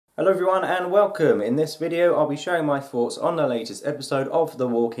Hello everyone and welcome. In this video I'll be sharing my thoughts on the latest episode of The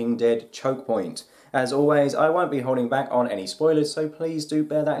Walking Dead Chokepoint. As always, I won't be holding back on any spoilers, so please do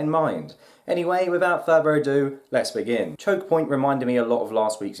bear that in mind. Anyway, without further ado, let's begin. Chokepoint reminded me a lot of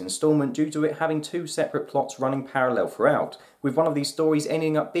last week's instalment due to it having two separate plots running parallel throughout, with one of these stories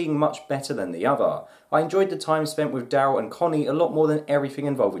ending up being much better than the other. I enjoyed the time spent with Daryl and Connie a lot more than everything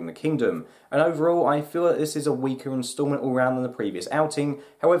involving the Kingdom, and overall I feel that this is a weaker instalment all round than the previous outing.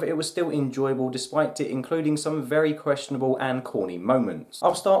 However, it was still enjoyable despite it including some very questionable and corny moments.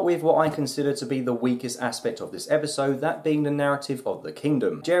 I'll start with what I consider to be the weakest aspect of this episode, that being the narrative of the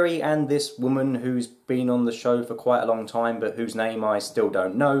Kingdom. Jerry and this woman who's been on the show for quite a long time but whose name I still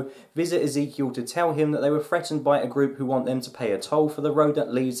don't know, visit Ezekiel to tell him that they were threatened by a group who want them to pay a toll for the road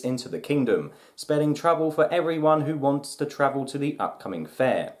that leads into the Kingdom, spelling trouble for everyone who wants to travel to the upcoming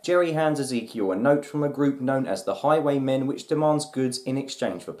fair. Jerry hands Ezekiel a note from a group known as the Highwaymen which demands goods in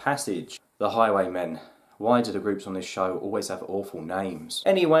exchange for passage. The Highwaymen. Why do the groups on this show always have awful names?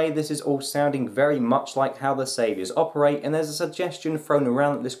 Anyway, this is all sounding very much like how the Saviours operate, and there's a suggestion thrown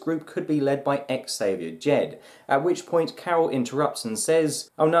around that this group could be led by ex-Saviour Jed, at which point Carol interrupts and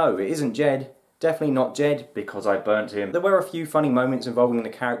says, "Oh no, it isn't Jed. Definitely not Jed, because I burnt him." There were a few funny moments involving the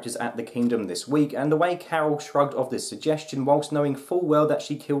characters at the Kingdom this week, and the way Carol shrugged off this suggestion whilst knowing full well that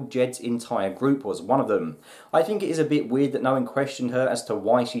she killed Jed's entire group was one of them. I think it is a bit weird that no one questioned her as to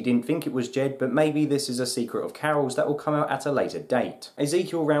why she didn't think it was Jed, but maybe this is a secret of Carol's that will come out at a later date.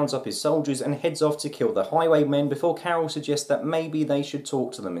 Ezekiel rounds up his soldiers and heads off to kill the Highwaymen before Carol suggests that maybe they should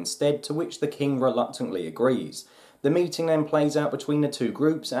talk to them instead, to which the King reluctantly agrees. The meeting then plays out between the two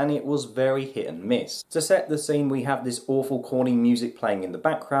groups and it was very hit and miss. To set the scene, we have this awful corny music playing in the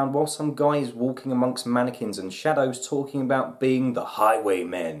background while some guy is walking amongst mannequins and shadows talking about being the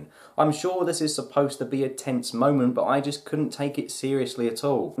Highwaymen. I'm sure this is supposed to be a tense moment, but I just couldn't take it seriously at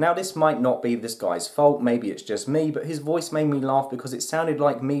all. Now this might not be this guy's fault, maybe it's just me, but his voice made me laugh because it sounded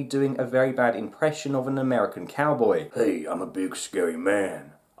like me doing a very bad impression of an American cowboy. "Hey, I'm a big scary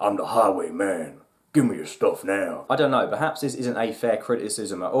man. I'm the Highwayman. Give me your stuff now." I don't know, perhaps this isn't a fair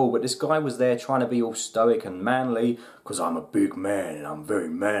criticism at all, but this guy was there trying to be all stoic and manly, "'cause I'm a big man and I'm very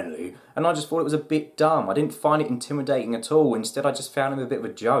manly," and I just thought it was a bit dumb. I didn't find it intimidating at all, instead I just found him a bit of a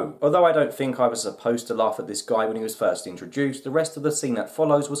joke. Although I don't think I was supposed to laugh at this guy when he was first introduced, the rest of the scene that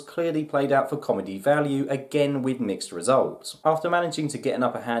follows was clearly played out for comedy value, again with mixed results. After managing to get an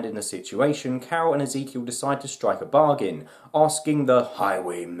upper hand in the situation, Carol and Ezekiel decide to strike a bargain, asking the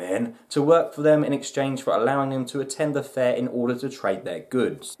Highwaymen to work for them in exchange for allowing them to attend the fair in order to trade their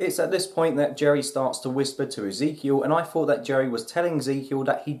goods. It's at this point that Jerry starts to whisper to Ezekiel, and I thought that Jerry was telling Ezekiel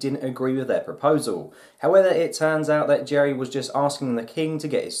that he didn't agree with their proposal. However, it turns out that Jerry was just asking the King to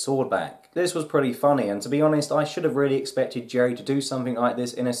get his sword back. This was pretty funny, and to be honest, I should have really expected Jerry to do something like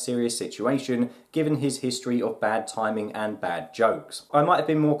this in a serious situation, given his history of bad timing and bad jokes. I might have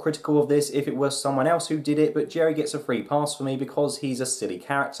been more critical of this if it was someone else who did it, but Jerry gets a free pass for me because he's a silly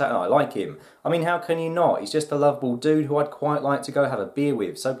character and I like him. I mean, how can you not? He's just a lovable dude who I'd quite like to go have a beer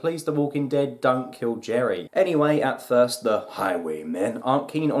with, so please The Walking Dead, don't kill Jerry. Anyway, at first the Highwaymen aren't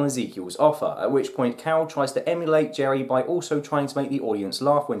keen on Ezekiel's offer, at which point Carol tries to emulate Jerry by also trying to make the audience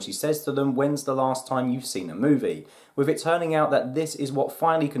laugh when she says to them, "When's the last time you've seen a movie?" With it turning out that this is what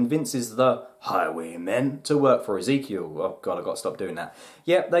finally convinces the Highwaymen to work for Ezekiel. Oh god, I've got to stop doing that.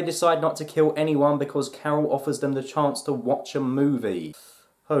 Yep, they decide not to kill anyone because Carol offers them the chance to watch a movie.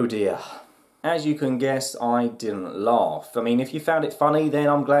 Oh dear. As you can guess, I didn't laugh. I mean, if you found it funny, then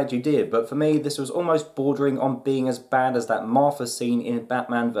I'm glad you did, but for me, this was almost bordering on being as bad as that Martha scene in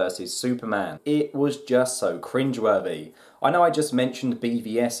Batman vs Superman. It was just so cringeworthy. I know I just mentioned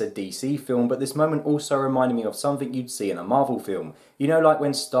BVS, a DC film, but this moment also reminded me of something you'd see in a Marvel film. You know, like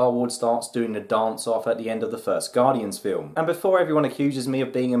when Star-Lord starts doing the dance-off at the end of the first Guardians film. And before everyone accuses me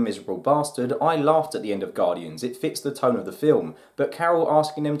of being a miserable bastard, I laughed at the end of Guardians. It fits the tone of the film, but Carol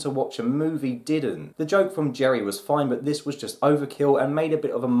asking them to watch a movie didn't. The joke from Jerry was fine, but this was just overkill and made a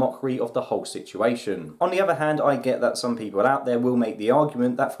bit of a mockery of the whole situation. On the other hand, I get that some people out there will make the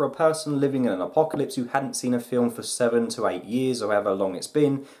argument that for a person living in an apocalypse who hadn't seen a film for 7 to 8 years or however long it's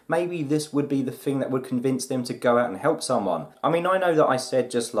been, maybe this would be the thing that would convince them to go out and help someone. I mean, I know that I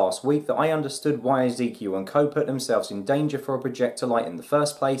said just last week that I understood why Ezekiel and co put themselves in danger for a projectolite in the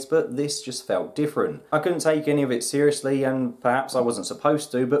first place, but this just felt different. I couldn't take any of it seriously, and perhaps I wasn't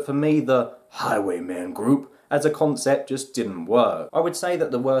supposed to, but for me the Highwayman group as a concept just didn't work. I would say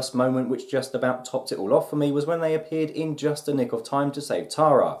that the worst moment, which just about topped it all off for me, was when they appeared in just a nick of time to save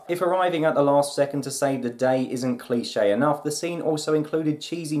Tara. If arriving at the last second to save the day isn't cliche enough, the scene also included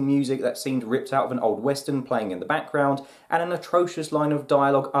cheesy music that seemed ripped out of an old western playing in the background, and an atrocious line of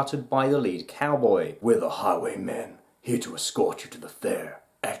dialogue uttered by the lead cowboy. "We're the highwaymen, here to escort you to the fair.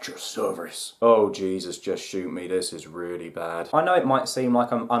 At your service." Oh Jesus, just shoot me, this is really bad. I know it might seem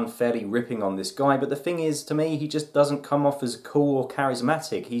like I'm unfairly ripping on this guy, but the thing is, to me, he just doesn't come off as cool or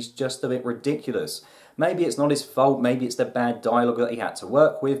charismatic. He's just a bit ridiculous. Maybe it's not his fault, maybe it's the bad dialogue that he had to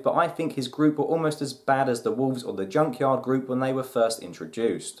work with, but I think his group were almost as bad as the Wolves or the Junkyard group when they were first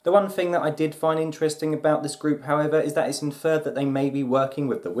introduced. The one thing that I did find interesting about this group, however, is that it's inferred that they may be working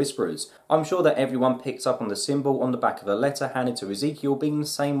with the Whisperers. I'm sure that everyone picked up on the symbol on the back of the letter handed to Ezekiel being the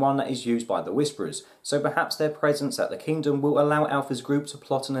same one that is used by the Whisperers, so perhaps their presence at the Kingdom will allow Alpha's group to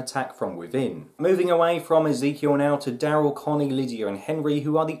plot an attack from within. Moving away from Ezekiel now to Daryl, Connie, Lydia and Henry,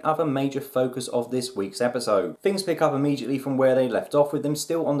 who are the other major focus of this week's episode. Things pick up immediately from where they left off, with them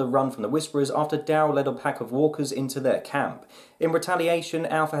still on the run from the Whisperers after Daryl led a pack of walkers into their camp. In retaliation,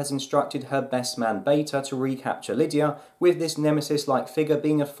 Alpha has instructed her best man Beta to recapture Lydia, with this nemesis-like figure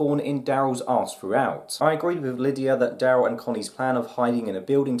being a thorn in Daryl's arse throughout. I agreed with Lydia that Daryl and Connie's plan of hiding in a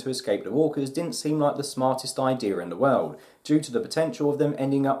building to escape the walkers didn't seem like the smartest idea in the world, due to the potential of them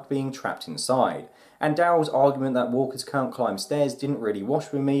ending up being trapped inside. And Daryl's argument that walkers can't climb stairs didn't really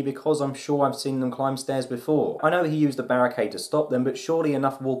wash with me, because I'm sure I've seen them climb stairs before. I know he used a barricade to stop them, but surely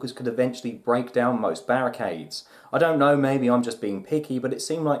enough walkers could eventually break down most barricades. I don't know, maybe I'm just being picky, but it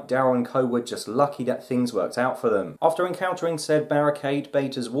seemed like Daryl and co were just lucky that things worked out for them. After encountering said barricade,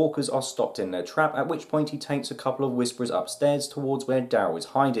 Beta's walkers are stopped in their trap, at which point he takes a couple of Whisperers upstairs towards where Daryl is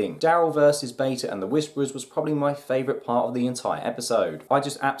hiding. Daryl versus Beta and the Whisperers was probably my favourite part of the entire episode. I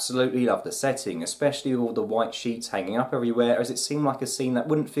just absolutely love the setting, especially with all the white sheets hanging up everywhere, as it seemed like a scene that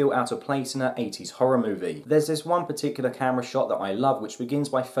wouldn't feel out of place in an 80s horror movie. There's this one particular camera shot that I love, which begins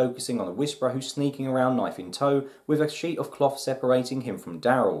by focusing on the Whisperer who's sneaking around knife in tow, with a sheet of cloth separating him from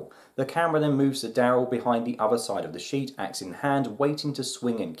Daryl. The camera then moves to Daryl behind the other side of the sheet, axe in hand, waiting to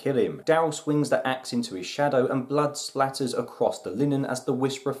swing and kill him. Daryl swings the axe into his shadow and blood splatters across the linen as the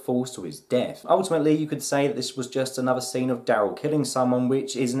Whisperer falls to his death. Ultimately, you could say that this was just another scene of Daryl killing someone,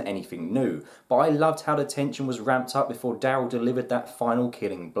 which isn't anything new, but I loved how the tension was ramped up before Daryl delivered that final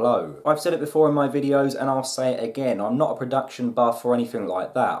killing blow. I've said it before in my videos and I'll say it again, I'm not a production buff or anything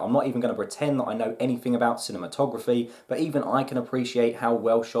like that. I'm not even going to pretend that I know anything about cinematography, but even I can appreciate how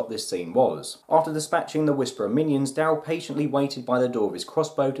well shot this scene was. After dispatching the Whisperer minions, Daryl patiently waited by the door of his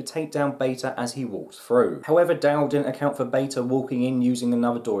crossbow to take down Beta as he walked through. However, Daryl didn't account for Beta walking in using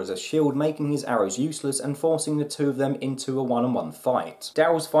another door as a shield, making his arrows useless and forcing the two of them into a one-on-one fight.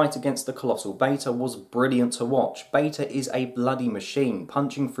 Daryl's fight against the colossal Beta was brilliant to watch. Beta is a bloody machine,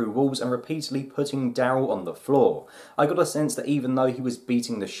 punching through walls and repeatedly putting Daryl on the floor. I got a sense that even though he was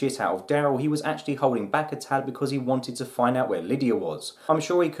beating the shit out of Daryl, he was actually holding back a tad because he wanted to find out where Lydia was. I'm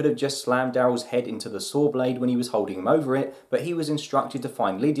sure he could have just slammed Daryl's head into the saw blade when he was holding him over it, but he was instructed to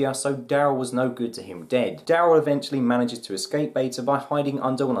find Lydia, so Daryl was no good to him dead. Daryl eventually manages to escape Beta by hiding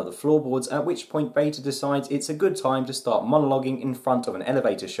under one of the floorboards, at which point Beta decides it's a good time to start monologuing in front of an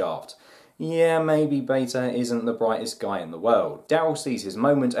elevator shaft. Yeah, maybe Beta isn't the brightest guy in the world. Daryl sees his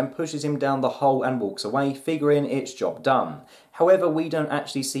moment and pushes him down the hole and walks away, figuring it's job done. However, we don't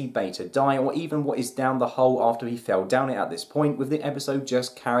actually see Beta die or even what is down the hole after he fell down it at this point, with the episode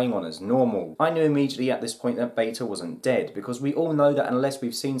just carrying on as normal. I knew immediately at this point that Beta wasn't dead, because we all know that unless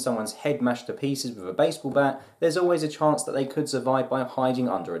we've seen someone's head mashed to pieces with a baseball bat, there's always a chance that they could survive by hiding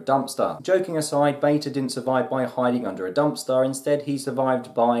under a dumpster. Joking aside, Beta didn't survive by hiding under a dumpster, instead he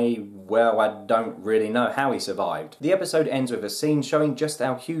survived by, well, I don't really know how he survived. The episode ends with a scene showing just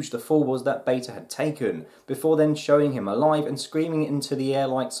how huge the fall was that Beta had taken, before then showing him alive and screaming into the air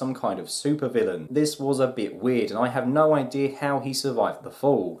like some kind of supervillain. This was a bit weird and I have no idea how he survived the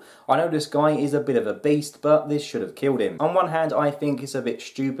fall. I know this guy is a bit of a beast, but this should have killed him. On one hand, I think it's a bit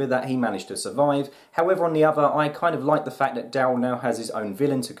stupid that he managed to survive. However, on the other, I kind of like the fact that Daryl now has his own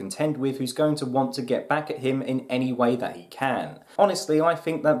villain to contend with who's going to want to get back at him in any way that he can. Honestly, I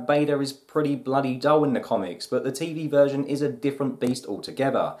think that Beta is pretty bloody dull in the comics, but the TV version is a different beast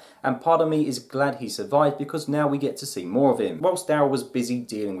altogether, and part of me is glad he survived because now we get to see more of him. Whilst Daryl was busy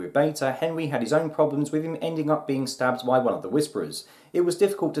dealing with Beta, Henry had his own problems, with him ending up being stabbed by one of the Whisperers. It was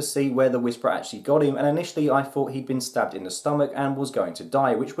difficult to see where the Whisperer actually got him, and initially I thought he'd been stabbed in the stomach and was going to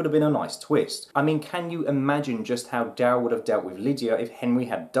die, which would have been a nice twist. I mean, can you imagine just how Daryl would have dealt with Lydia if Henry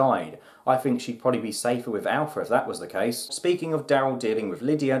had died? I think she'd probably be safer with Alpha if that was the case. Speaking of Daryl dealing with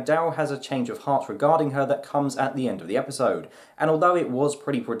Lydia, Daryl has a change of heart regarding her that comes at the end of the episode, and although it was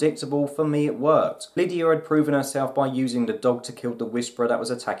pretty predictable, for me it worked. Lydia had proven herself by using the dog to kill the Whisperer that was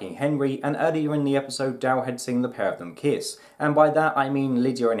attacking Henry, and earlier in the episode Daryl had seen the pair of them kiss, and by that I mean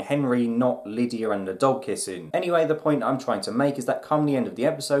Lydia and Henry, not Lydia and the dog kissing. Anyway, the point I'm trying to make is that come the end of the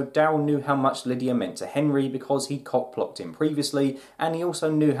episode, Daryl knew how much Lydia meant to Henry because he cock-blocked him previously, and he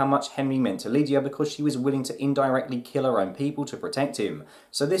also knew how much Henry meant to Lydia because she was willing to indirectly kill her own people to protect him.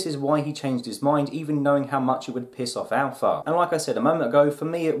 So this is why he changed his mind, even knowing how much it would piss off Alpha. And like I said a moment ago, for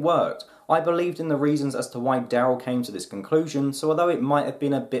me it worked. I believed in the reasons as to why Daryl came to this conclusion, so although it might have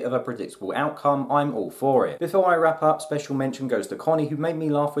been a bit of a predictable outcome, I'm all for it. Before I wrap up, special mention goes to Connie, who made me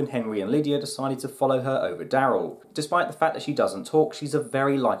laugh when Henry and Lydia decided to follow her over Daryl. Despite the fact that she doesn't talk, she's a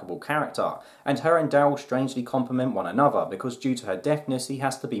very likeable character, and her and Daryl strangely complement one another, because due to her deafness he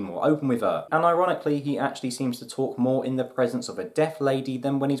has to be more open with her, and ironically he actually seems to talk more in the presence of a deaf lady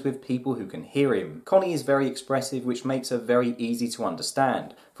than when he's with people who can hear him. Connie is very expressive, which makes her very easy to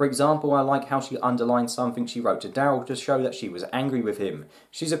understand. For example, I like how she underlined something she wrote to Daryl to show that she was angry with him.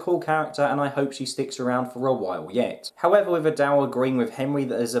 She's a cool character and I hope she sticks around for a while yet. However, with Daryl agreeing with Henry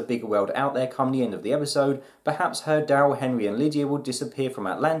that there's a bigger world out there come the end of the episode, perhaps her Daryl, Henry and Lydia will disappear from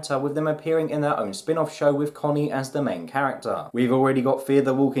Atlanta, with them appearing in their own spin-off show with Connie as the main character. We've already got Fear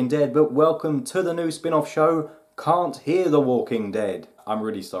the Walking Dead, but welcome to the new spin-off show, Can't Hear the Walking Dead. I'm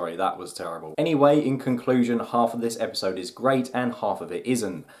really sorry, that was terrible. Anyway, in conclusion, half of this episode is great and half of it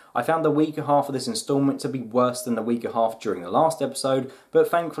isn't. I found the weaker half of this installment to be worse than the weaker half during the last episode, but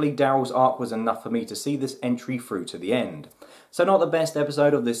thankfully Daryl's arc was enough for me to see this entry through to the end. So not the best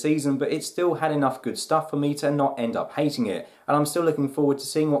episode of this season, but it still had enough good stuff for me to not end up hating it, and I'm still looking forward to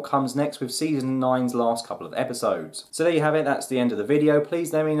seeing what comes next with Season 9's last couple of episodes. So there you have it, that's the end of the video.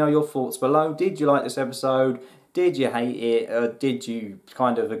 Please let me know your thoughts below. Did you like this episode? Did you hate it, or did you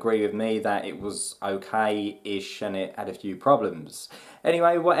kind of agree with me that it was okay-ish and it had a few problems?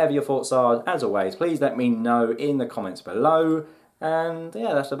 Anyway, whatever your thoughts are, as always, please let me know in the comments below. And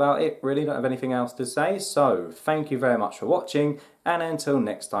yeah, that's about it, really. Don't have anything else to say. So, thank you very much for watching, and until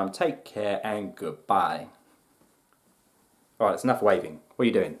next time, take care and goodbye. Alright, that's enough waving. What are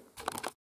you doing?